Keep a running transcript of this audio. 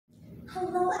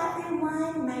Hello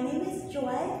everyone, my name is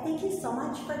Joy. Thank you so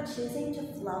much for choosing to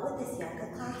flow with this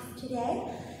yoga class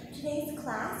today. Today's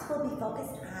class will be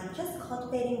focused on just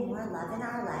cultivating more love in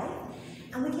our life.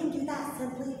 And we can do that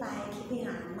simply by keeping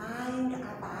our mind,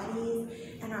 our bodies,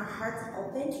 and our hearts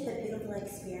open to the beautiful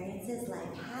experiences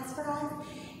life has for us.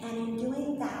 And in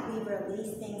doing that, we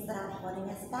release things that are holding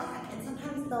us back. And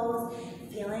sometimes those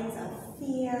feelings of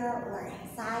fear or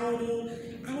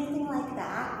anxiety, anything like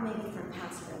that, maybe from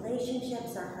past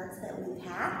relationships or hurts that we've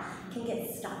had, can get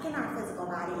stuck in our physical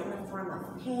body in the form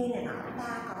of pain in our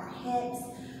back, our hips,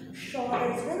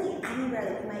 shoulders, really anywhere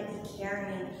that we might be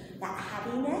carrying that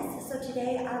heaviness. So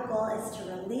today our goal is to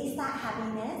release that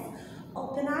heaviness,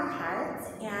 open our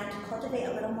hearts, and cultivate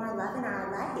a little more love in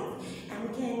our life. And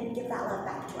we can give that love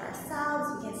back to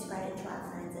ourselves, we can spread it to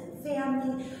our friends and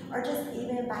family, or just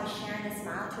even by sharing a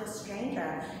smile to a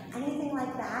stranger. Anything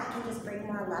like that can just bring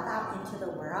more love out into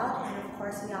the world. And of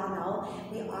course, we all know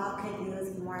we all could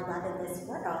use more love in this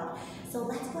world. So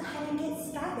let's go ahead and get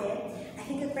started. I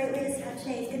think a great way to start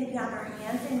today is going to be on our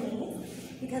hands and knees,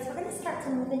 because we're going to start to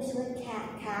move into a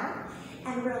cat-cow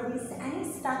and release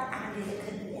any stuck energy that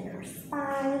could be in our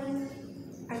spine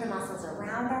or the muscles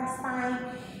around our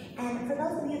spine. And for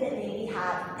those of you that maybe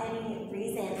have any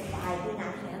reasons why being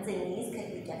on hands and knees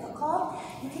could be difficult,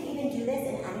 you can even do this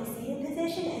in any seated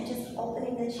position and just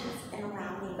opening the chest and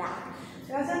rounding back.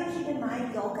 So I was going to keep in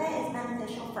mind, yoga is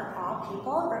beneficial for all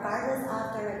people, regardless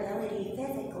of their ability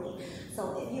physically.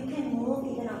 So if you can move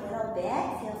even a little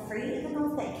bit, feel free, even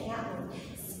those that can't move.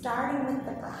 Starting with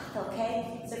the breath,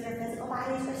 okay? So if your physical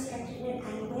body is restricted in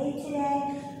any way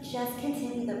today, just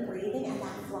continue the breathing and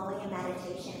that flowing in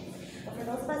meditation. But for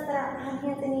those of us that are on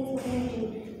hands and knees, we're going to do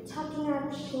tucking our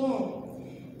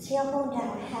chin, tailbone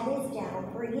down, head is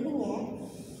down, breathing in,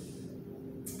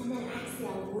 and then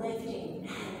exhale, lifting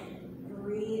and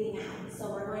breathing out.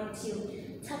 So we're going to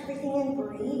tuck everything in,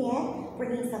 breathe in,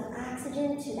 bringing some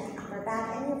oxygen to that upper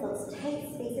back, any of those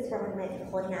tight spaces where we might be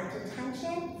holding on to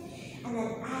tension. And then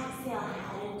exhale,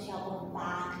 head and tailbone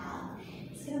back up.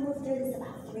 Just going to move through this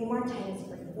about 3 more times.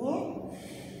 Breathe in.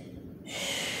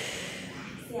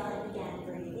 Exhale, and again,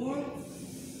 breathe in.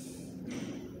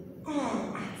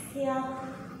 And exhale.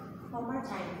 One more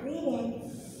time, breathe in.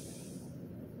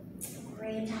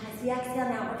 Great job. As we exhale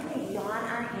now, we're going to yawn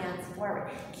our hands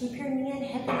forward. Keep your knee and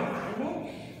hip in alignment.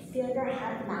 Feel your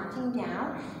heart mounting down.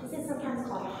 This is sometimes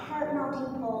called heart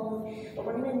mounting pose, but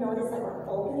we're going to notice that we're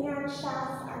opening our chest,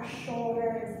 our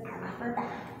shoulders, our upper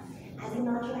back. As you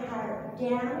mount your heart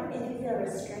down, if you feel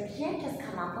restriction, just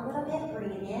come up a little bit,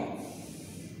 breathe in.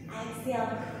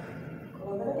 Exhale,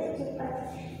 go a little bit deeper.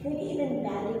 Maybe even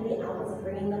bending the elbows,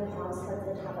 bringing the palms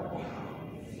towards the top of the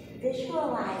head.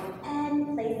 Visualize any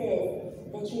places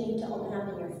that you need to open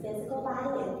up in your physical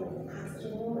body and bring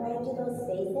oxygen right into those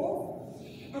spaces.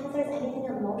 And if there's anything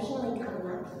emotionally coming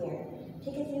up here,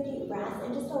 take a few deep breaths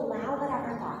and just allow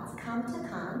whatever thoughts come to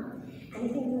come.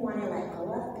 Anything you want to let go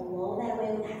of, blow that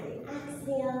away with every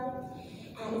exhale.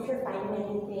 And if you're finding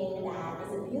anything that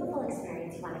is a beautiful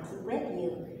experience you want to keep with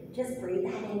you, just breathe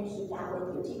that in, keep that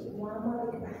with you. Take one more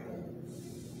big breath in.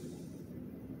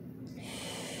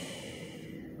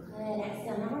 Good,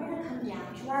 exhale. Now we're going to come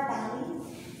down to our belly,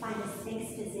 find a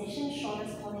Sphinx position,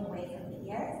 shoulders pulling away from the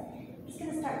ears. Just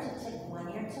going to start to tip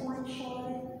one ear to one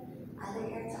shoulder, other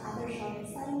ear to other shoulder,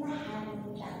 letting the head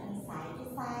move gently side to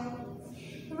side.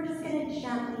 And we're just going to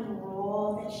gently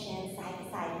roll the chin side to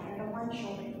side, ear to one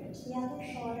shoulder, ear to the other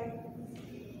shoulder.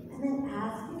 And then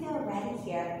as we get ready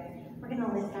here, we're going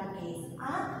to lift our gaze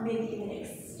up, maybe even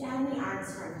extend the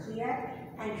arms from here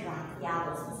and drop the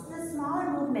elbows. This is a smaller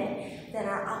movement than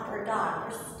our upper dog.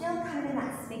 We're still kind of in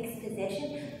that Sphinx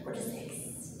position. We're just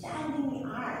extending the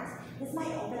arms. This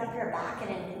might open up your back in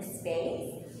a new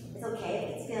space. It's okay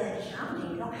if it's feeling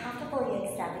challenging. You don't have to fully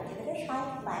extend it. Give it a try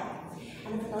if you like.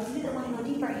 And for those of you that want to go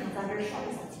deeper, hands under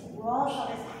shoulders. Let's roll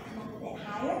shoulders back, come up a bit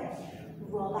higher.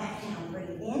 Roll back down,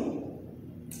 breathe in.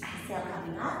 Exhale,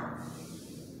 coming up.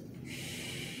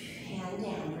 Hand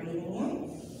down, breathing in.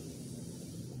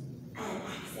 And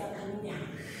exhale, coming down.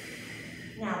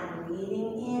 Now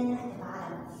breathing in at the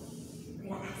bottom. We're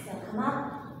going to exhale, come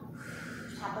up.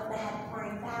 Top of the head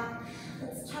pouring back.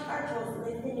 Let's tuck our toes,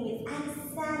 lift the knees, and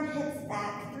send hips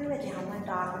back through a downward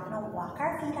dog. We're going to walk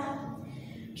our feet up,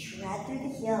 tread through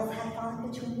the heels, head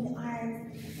falling between the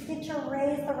arms. Begin to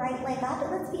raise the right leg up,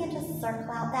 and let's begin to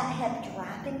circle out that hip,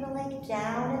 dropping the leg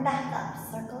down and back up,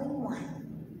 circling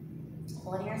 1.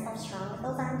 Holding ourselves strong with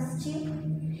those arms, 2.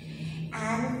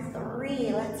 And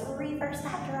 3. Let's reverse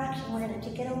that direction. We're going to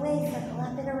take it away, circle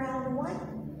up and around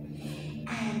 1.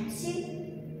 And 2.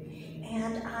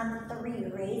 And on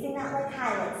 3, raising that leg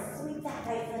high, let's sweep that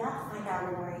right foot up, find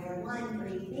our warrior one.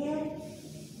 Breathe in.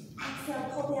 Exhale,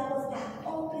 pull the elbows back,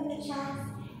 open the chest,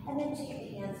 and then take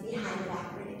your hands behind the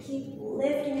back. We're going to keep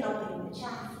lifting and opening the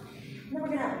chest. And then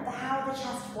we're going to bow the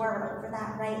chest forward over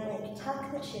that right leg.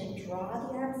 Tuck the chin, draw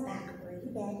the arms back,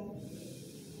 breathe in.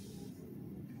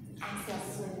 Exhale,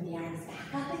 swing the arms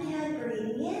back up again,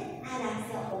 breathing in. And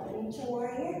exhale, opening to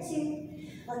warrior two.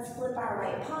 Let's flip our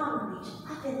right palm, reach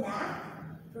up and back.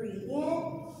 Breathe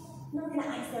in. And then we're going to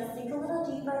exhale, sink a little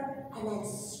deeper, and then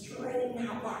straighten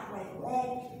out that right leg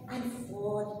and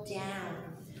fold down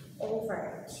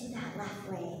over to that left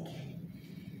leg.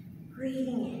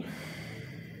 Breathing in.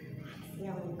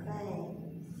 Exhaling, good.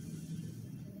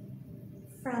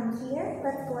 From here,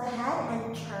 let's go ahead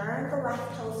and turn the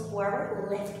left toes forward,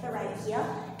 lift the right heel,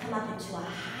 come up into a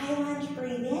high lunge,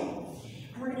 breathe in.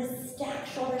 And we're going to stack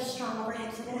shoulders strong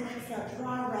overhead. So we're going to exhale,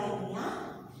 draw right knee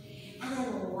up, and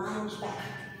then lunge back.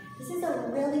 This is a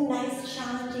really nice,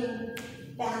 challenging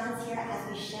balance here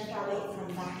as we shift our weight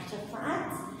from back to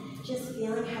front. Just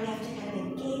feeling how we have to kind of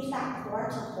engage that core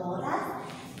to hold us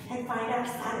and find our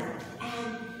center.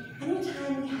 And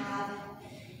anytime we have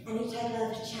any type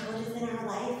of challenges in our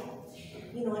life,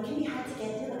 you know, it can be hard to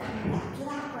get through, but coming back to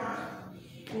that breath,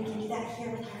 and we can do that here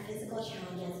with our physical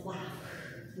challenges. Wow.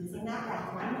 Using that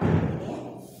breath, one more, breathe in.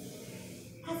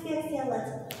 As we exhale,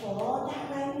 let's pull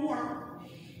that right knee up.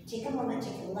 Take a moment,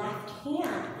 take the left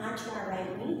hand onto our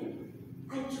right knee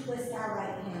and twist our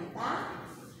right hand back.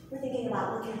 We're thinking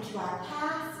about looking to our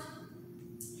past,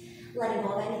 letting go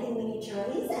of anything we need to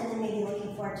release, and then maybe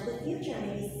looking forward to the future,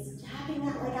 maybe stepping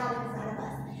that leg out in front of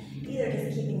us. Either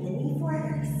just keeping the knee forward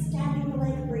or extending the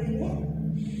leg, breathe in.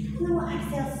 And then we'll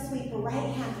exhale, sweep right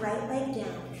hand, right leg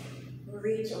down.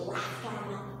 Reach left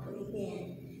arm up, breathe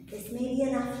in. This may be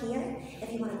enough here.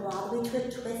 If you want to go all the way to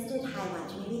a twisted high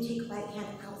lunge, maybe take right hand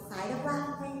outside of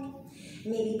left leg,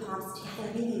 maybe palms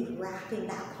together, maybe wrapping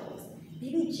back pose,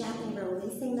 maybe gently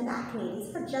releasing the back knee.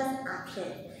 These are just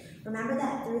options. Remember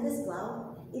that through this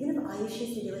flow, even if all you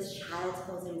choose to do is child's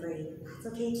pose and breathe, that's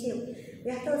okay too.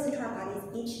 We have to listen to our bodies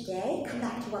each day, come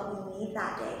back to what we need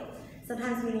that day.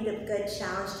 Sometimes we need a good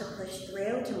challenge to push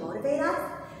through, to motivate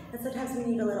us, and sometimes we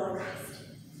need a little rest.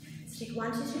 So take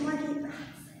 1 to 2 more deep breaths.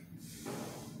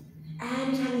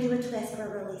 Anytime we do a twist,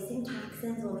 we're releasing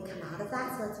toxins when we come out of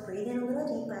that, so let's breathe in a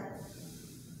little deeper.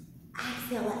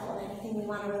 Exhale, let go of anything we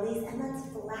want to release, and let's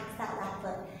flex that left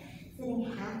foot,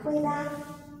 sitting halfway back,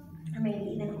 or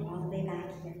maybe even all the way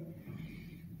back here.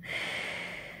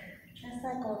 Just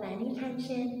let go of any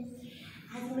tension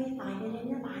as you may find it in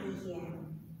your body here.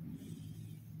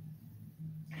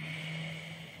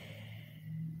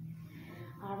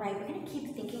 All right, we're going to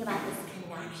keep thinking about this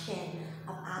connection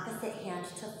of opposite hand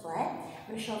to foot. I'm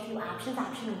going to show a few options.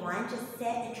 Option 1, just sit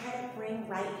and try to bring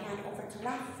right hand over to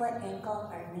left foot, ankle,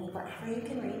 or knee, wherever you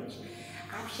can reach.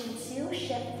 Option 2,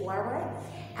 shift forward,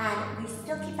 and we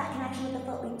still keep that connection with the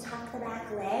foot. We tuck the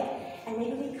back leg, and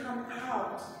maybe we come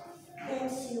out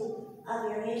into a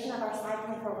variation of our side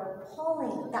plank where we're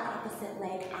pulling the opposite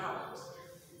leg out.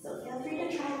 So feel free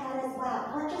to try that as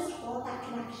well, or just hold that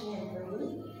connection and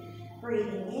breathe.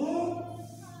 Breathing in,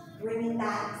 bringing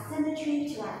back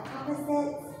symmetry to our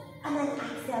opposites, and then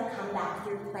exhale, come back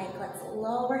through plank. Let's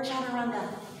lower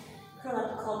chaturanga. Curl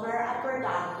up, cobra, upward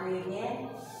dog. Breathe in.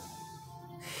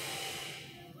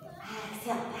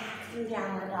 Exhale, back through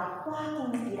downward dog.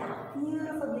 Walking the feet out.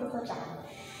 Beautiful, beautiful job.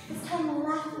 This time the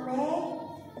left leg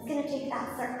is going to take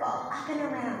that circle up and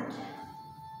around.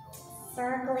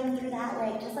 Circling through that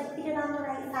leg, just like we did on the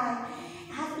right side.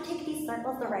 As we take these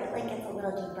circles, the right leg gets a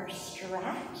little deeper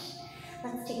stretch.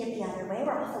 Let's take it the other way.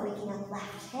 We're also waking up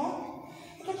left hip.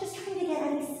 Again, just trying to get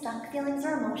any stuck feelings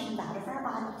or emotions out of our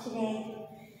body today.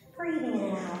 Breathing in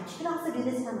and out. You can also do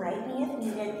this from right knee if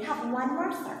needed. We have one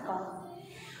more circle.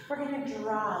 We're going to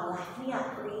draw left knee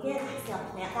up. Breathe in. Exhale,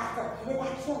 plant that foot. Pivot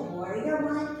back heel. Warrior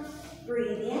one.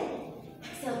 Breathe in.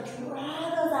 Exhale, draw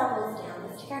those elbows down.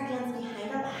 Let's take our hands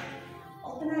behind our back.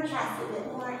 Open our chest a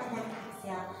bit more, and then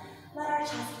exhale. Let our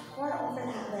chest pour over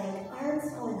that leg.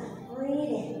 Arms pulling up. Breathe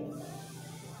in.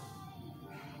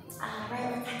 All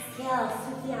right, let's exhale.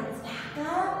 Sweep the arms back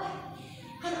up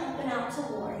and open out to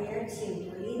warrior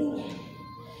two. Breathing in.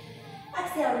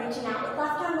 Exhale, reaching out with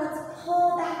left arm. Let's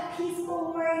pull back,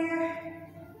 peaceful warrior.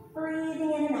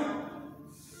 Breathing in and out.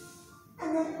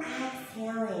 And then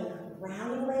exhaling.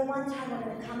 Rounding away one time. We're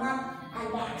going to come up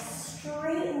and back.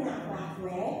 Straighten that left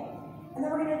leg. And then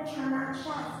we're going to turn our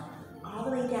chest all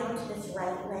the way down to this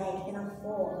right leg in a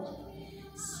fold.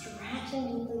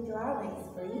 Stretching deeply through our legs.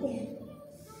 Breathe in.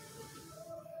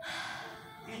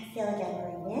 Exhale again,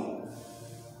 breathe in.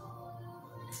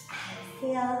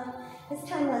 Exhale. This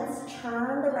time, let's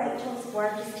turn the right toes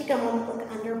forward. Just take a moment,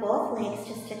 look under both legs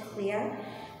just to clear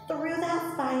through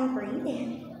that spine. Breathe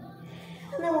in.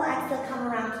 And then we'll exhale, come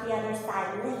around to the other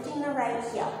side, lifting the right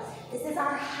heel. This is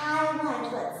our high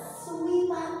lunge. Let's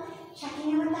sweep up,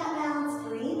 checking in with that balance.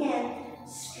 Breathe in.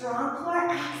 Strong core.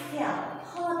 Exhale.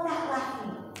 Pull up that left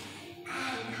knee.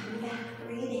 And coming back.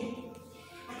 Breathe in.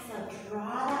 Exhale.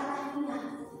 Draw that left knee up.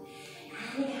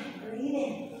 And again. Breathe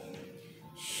in.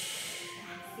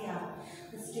 Exhale.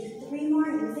 Let's do 3 more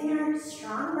using our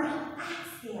strong breath.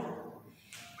 Exhale.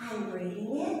 And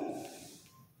breathing in.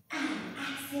 And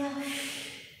exhale.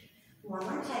 One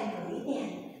more time. Breathe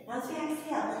in. Now as we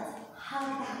exhale, let's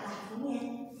hug that left knee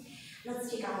in.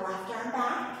 Let's take our left arm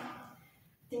back.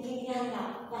 Thinking again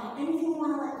about anything you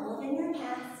want to let go of in your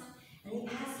past. Any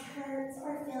past hurts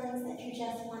or feelings that you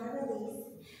just want to release.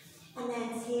 And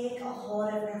then take a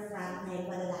hold of your front leg,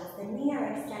 whether that's the knee or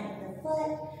extending the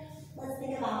foot. Let's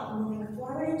think about moving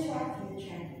forward into our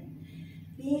future.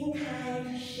 Being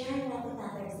kind, sharing love with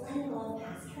others, letting go of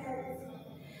past hurts.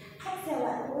 Exhale,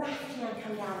 let left hand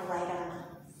come down, right arm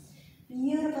up.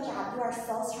 Beautiful job. You are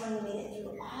so strong. You made it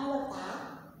through all of that.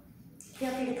 Feel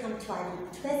free to come to our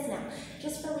deep twist now.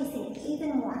 Just releasing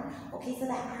even more. Okay, so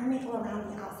that arm may go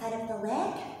around the outside of the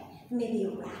leg.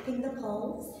 Maybe wrapping the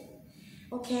pose.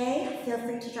 Okay, feel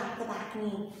free to drop the back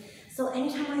knee. So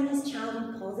anytime we're in these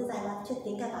challenging poses, I love to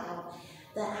think about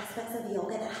the aspects of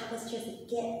yoga that help us just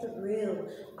get through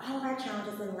all of our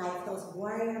challenges in life, those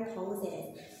warrior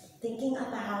poses. Thinking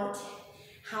about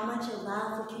how much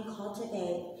love we can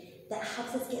cultivate that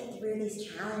helps us get through these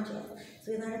challenges.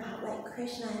 So we learn about, like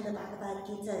Krishna in the Bhagavad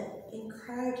Gita,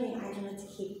 encouraging Arjuna to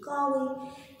keep going,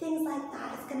 things like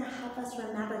that. It's going to help us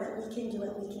remember that we can do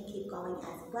it, we can keep going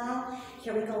as well.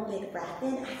 Here we go, big breath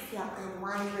in, exhale,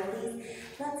 unwind, release.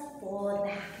 Let's fold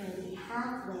back, maybe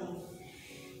halfway,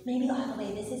 maybe all the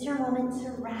way. This is your moment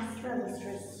to rest, release,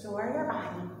 restore your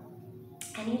body.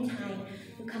 Anytime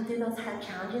you come through those hard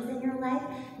challenges in your life,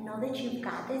 know that you've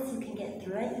got this, you can get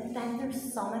through it. You've been through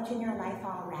so much in your life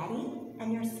already,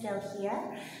 and you're still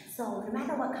here. So no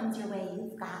matter what comes your way,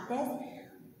 you've got this.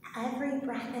 Every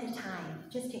breath at a time.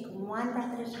 Just take one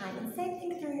breath at a time, and same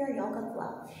thing through your yoga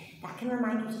flow. That can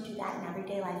remind you to do that in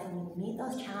everyday life. When you meet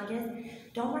those challenges,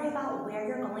 don't worry about where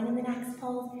you're going in the next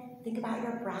pose. Think about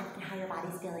your breath and how your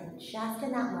body's feeling just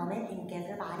in that moment, and give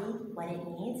your body what it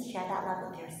needs. Share that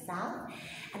love with yourself,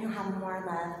 and you'll have more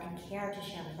love and care to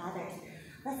share with others.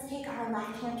 Let's take our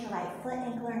left hand to right foot,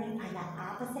 ankle or knee, find that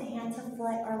opposite hand to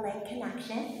foot or leg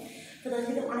connection. For those of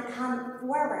you that want to come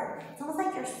forward, it's almost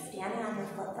like you're standing on your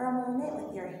foot for a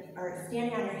moment or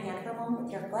standing on your hand for a moment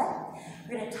with your foot.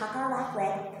 We're going to tuck our left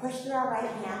leg, push through our right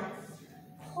hand,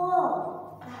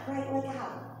 pull that right leg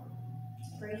out.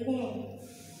 Breathe in.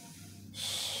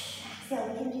 Exhale,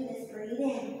 we can do this. Breathe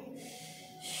in.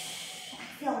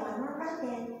 Exhale, one more breath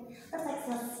in. Let's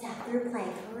exhale, step through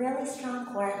plank. Really strong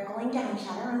core, going down,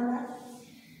 chaturanga.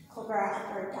 Cobra,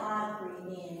 upward dog,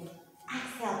 breathe in.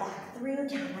 Exhale, back through,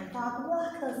 downward dog,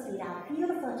 walk those feet out.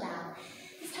 Beautiful job.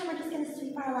 This time we're just going to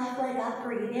sweep our left leg up,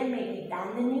 breathe in, maybe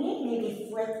bend the knee, maybe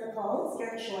flip the pose,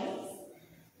 your choice.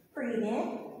 Breathe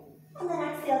in, and then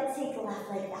exhale, take the left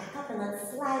leg back up, and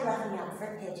let's slide left knee out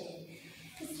for pigeon.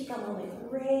 Just take a moment,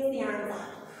 raise the arms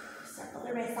up, circle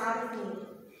the wrists out of knee,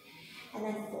 and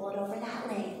then fold over that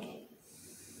leg.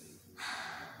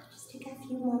 Just take a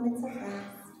few moments of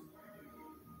rest.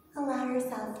 Allow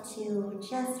yourself to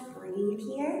just breathe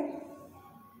here.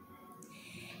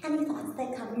 Any thoughts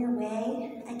that come your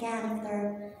way, again, if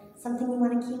they're something you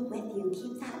want to keep with you,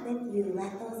 keep that with you.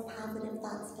 Let those positive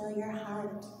thoughts fill your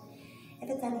heart. If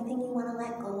it's anything you want to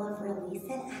let go of, release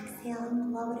it, exhale,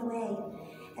 and blow it away.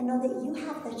 And know that you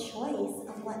have the choice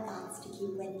of what thoughts to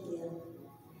keep with you.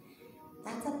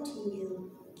 That's up to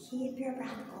you. Keep your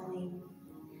breath going.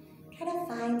 Try to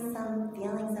find some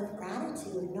feelings of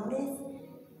gratitude. Notice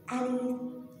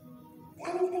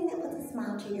anything that puts a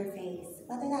smile to your face,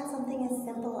 whether that's something as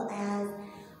simple as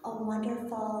a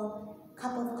wonderful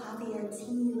cup of coffee or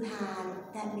tea you had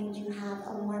that made you have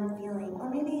a warm feeling, or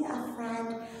maybe a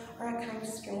friend or a kind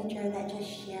stranger that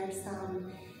just shared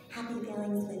some happy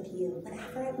feelings with you.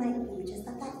 Whatever it might be, just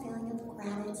let that feeling of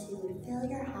gratitude fill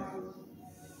your heart.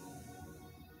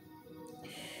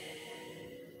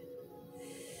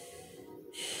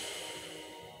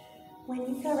 When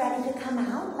you feel ready to come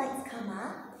out, let's come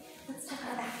up. Let's tuck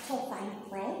our back toe, find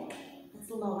plank. Let's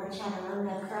lower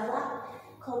chaturanga, curl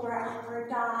up. Cobra, upward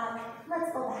dog.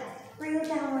 Let's go back through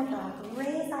downward dog.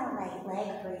 Raise our right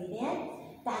leg, breathe in.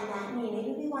 Bend that knee.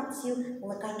 Maybe we want to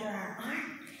look under our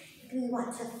arm. Maybe we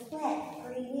want to flip,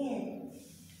 breathe in.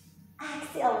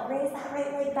 Exhale, raise that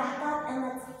right leg back up, and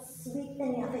let's Sweep the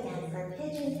knee up again for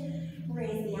pigeon.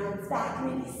 Raise the arms back,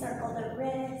 maybe circle the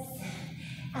wrists.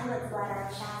 And let's let our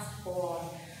chest fold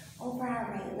over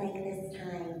our right leg this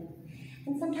time.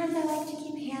 And sometimes I like to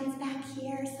keep hands back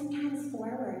here, sometimes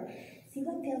forward. See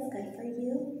what feels good for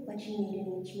you, what you need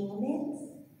in each moment.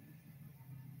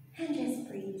 And just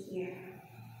breathe here.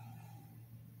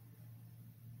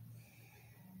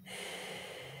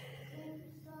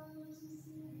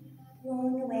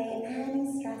 Rolling away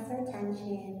any stress or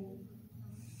tension.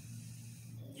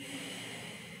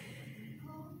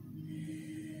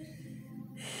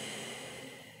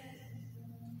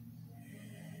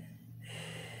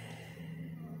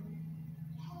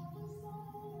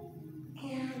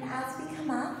 And as we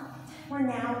come up, we're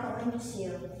now going to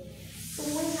swing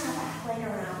our back leg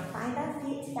around. Find our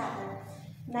feet together.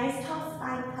 Nice tall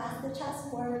spine, press the chest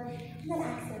forward, and then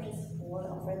exhale, just fold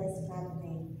over this front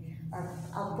leg.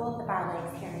 Or both of our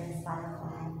legs here in this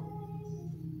butterfly.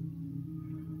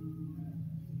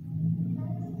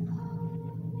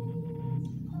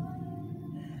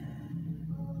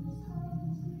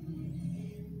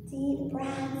 Deep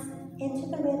breaths into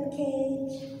the rib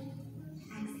cage.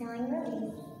 Exhaling,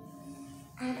 release.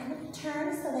 And I'm going to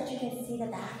turn so that you can see the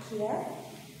back here.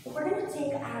 We're going to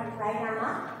take our right arm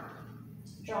up,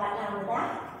 draw it down the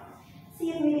back. See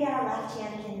if maybe our left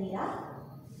hand can meet up.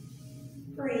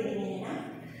 Breathing in and out.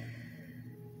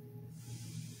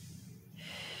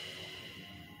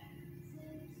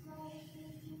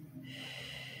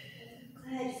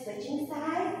 Good. Switching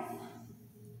sides.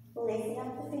 Lacing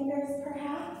up the fingers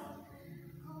perhaps.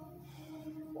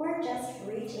 Or just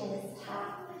reaching this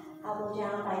top elbow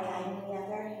down by guiding the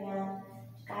other hand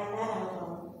to guide that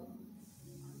elbow.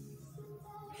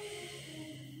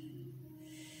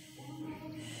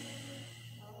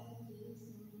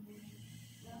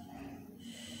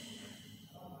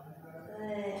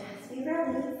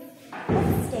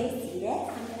 Stay seated.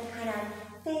 I'm going to kind of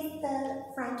face the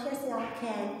front here so y'all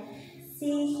can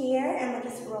see here. And we're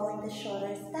just rolling the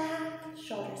shoulders back,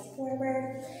 shoulders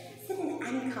forward. Sit in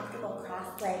any comfortable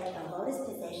cross-legged or lotus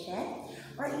position.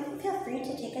 Or even feel free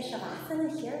to take a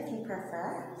shavasana here if you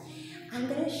prefer. I'm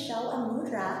going to show a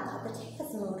mudra called the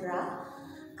Tapas Mudra.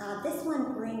 This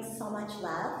one brings so much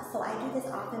love. So I do this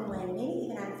often when maybe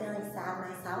even I'm feeling sad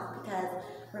myself because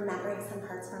remembering some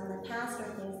hurts from the past or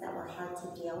things that were hard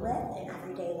to deal with in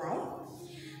everyday life.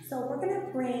 So we're going to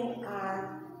bring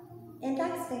our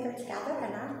index finger together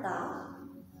and our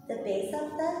thumb, the base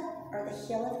of the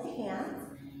heel of the hands,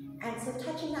 and so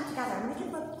touching that together. I'm going to get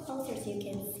a little closer so you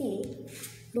can see.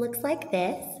 It looks like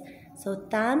this. So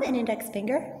thumb and index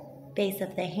finger, base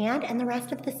of the hand, and the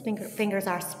rest of the fingers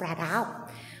are spread out.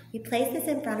 We place this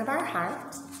in front of our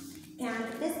heart,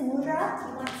 and this mudra,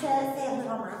 you want to say a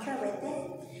little mantra with it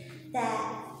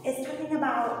that is talking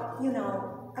about,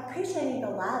 appreciating the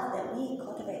love that we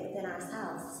cultivate within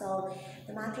ourselves. So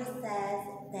the mantra says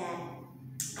that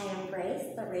I embrace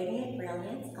the radiant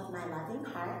brilliance of my loving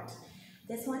heart.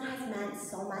 This one has meant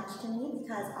so much to me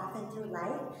because often through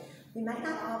life, we might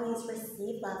not always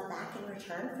receive love back in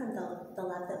return from the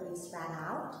love that we spread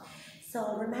out.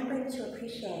 So remembering to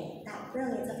appreciate that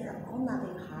brilliance of your own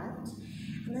loving heart.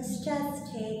 And let's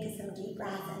just take some deep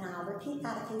breaths, and I'll repeat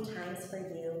that a few times for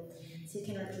you so you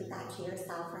can repeat that to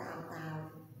yourself or out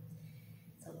loud.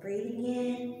 So breathing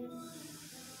in,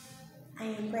 I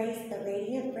embrace the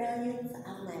radiant brilliance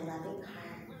of my loving heart.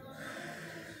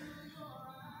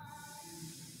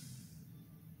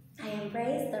 I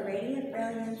embrace the radiant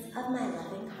brilliance of my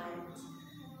loving heart.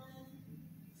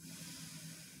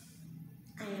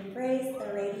 I embrace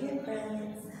the radiant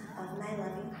brilliance of my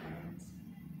loving heart.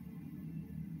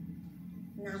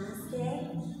 Namaste.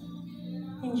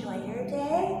 Enjoy your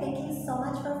day. Thank you so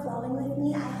much for flowing with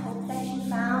me. I hope that you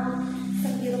found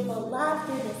some beautiful love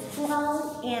through this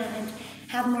flow and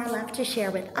have more love to share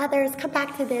with others. Come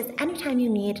back to this anytime you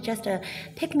need, just to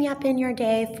pick me up in your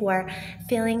day for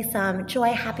feeling some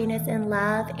joy, happiness, and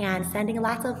love, and sending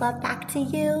lots of love back to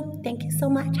you. Thank you so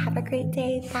much. Have a great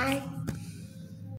day. Bye.